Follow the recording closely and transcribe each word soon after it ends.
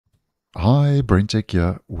Hi, BrenTech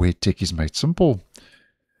here, where tech is made simple.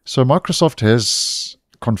 So Microsoft has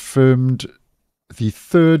confirmed the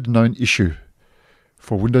third known issue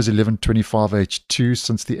for Windows 11 25H2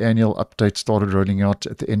 since the annual update started rolling out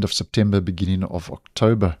at the end of September, beginning of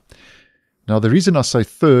October. Now, the reason I say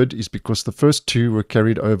third is because the first two were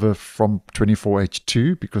carried over from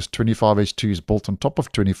 24H2 because 25H2 is built on top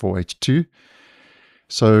of 24H2.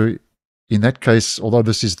 So in that case, although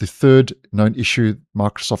this is the third known issue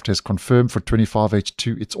Microsoft has confirmed for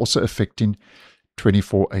 25H2, it's also affecting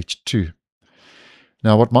 24H2.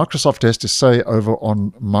 Now, what Microsoft has to say over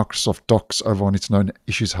on Microsoft Docs, over on its known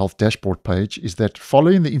issues health dashboard page, is that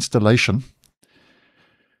following the installation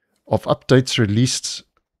of updates released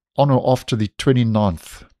on or after the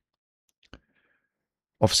 29th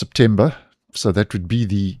of September, so that would be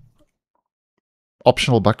the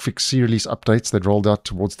optional bug fix C-release updates that rolled out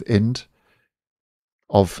towards the end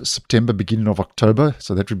of September, beginning of October,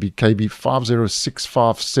 so that would be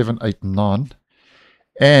KB5065789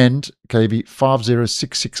 and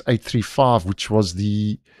KB5066835, which was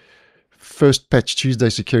the first patch Tuesday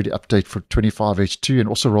security update for 25H2 and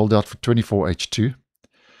also rolled out for 24H2.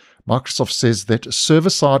 Microsoft says that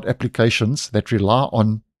server-side applications that rely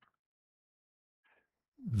on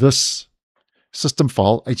this system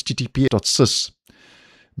file, http://sys,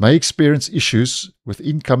 may experience issues with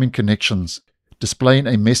incoming connections, displaying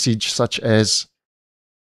a message such as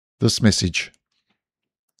this message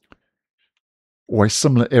or a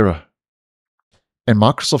similar error. And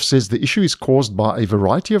Microsoft says the issue is caused by a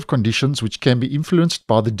variety of conditions which can be influenced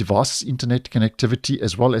by the device's internet connectivity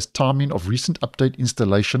as well as timing of recent update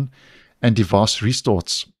installation and device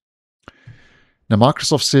restarts. Now,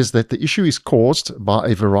 Microsoft says that the issue is caused by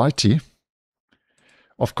a variety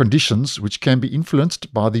of conditions which can be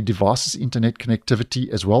influenced by the device's internet connectivity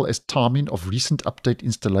as well as timing of recent update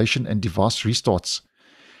installation and device restarts.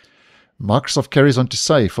 Microsoft carries on to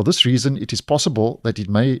say, for this reason, it is possible that it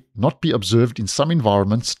may not be observed in some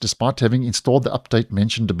environments despite having installed the update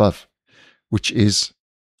mentioned above, which is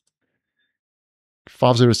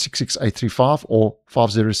 5066835 or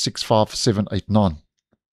 5065789.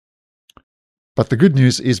 But the good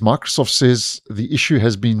news is Microsoft says the issue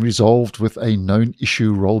has been resolved with a known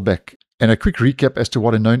issue rollback. And a quick recap as to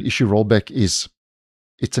what a known issue rollback is.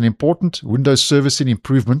 It's an important Windows servicing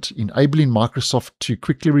improvement enabling Microsoft to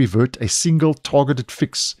quickly revert a single targeted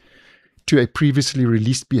fix to a previously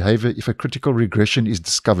released behavior if a critical regression is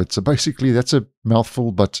discovered. So basically that's a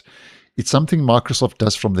mouthful, but it's something Microsoft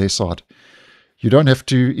does from their side. You don't have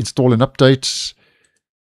to install an update.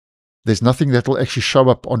 There's nothing that will actually show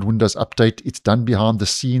up on Windows Update. It's done behind the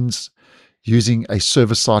scenes using a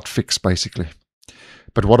server-side fix, basically.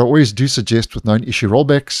 But what I always do suggest with known issue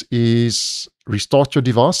rollbacks is restart your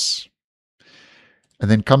device and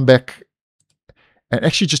then come back and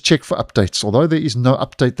actually just check for updates. Although there is no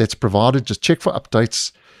update that's provided, just check for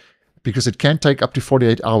updates because it can take up to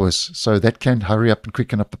 48 hours. So that can hurry up and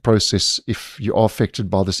quicken up the process if you are affected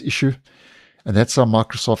by this issue. And that's how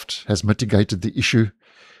Microsoft has mitigated the issue.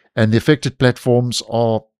 And the affected platforms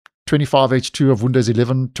are 25H2 of Windows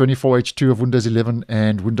 11, 24H2 of Windows 11,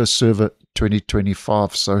 and Windows Server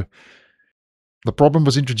 2025. So the problem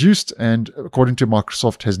was introduced and, according to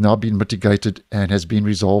Microsoft, has now been mitigated and has been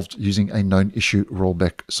resolved using a known issue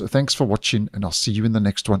rollback. So thanks for watching, and I'll see you in the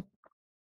next one.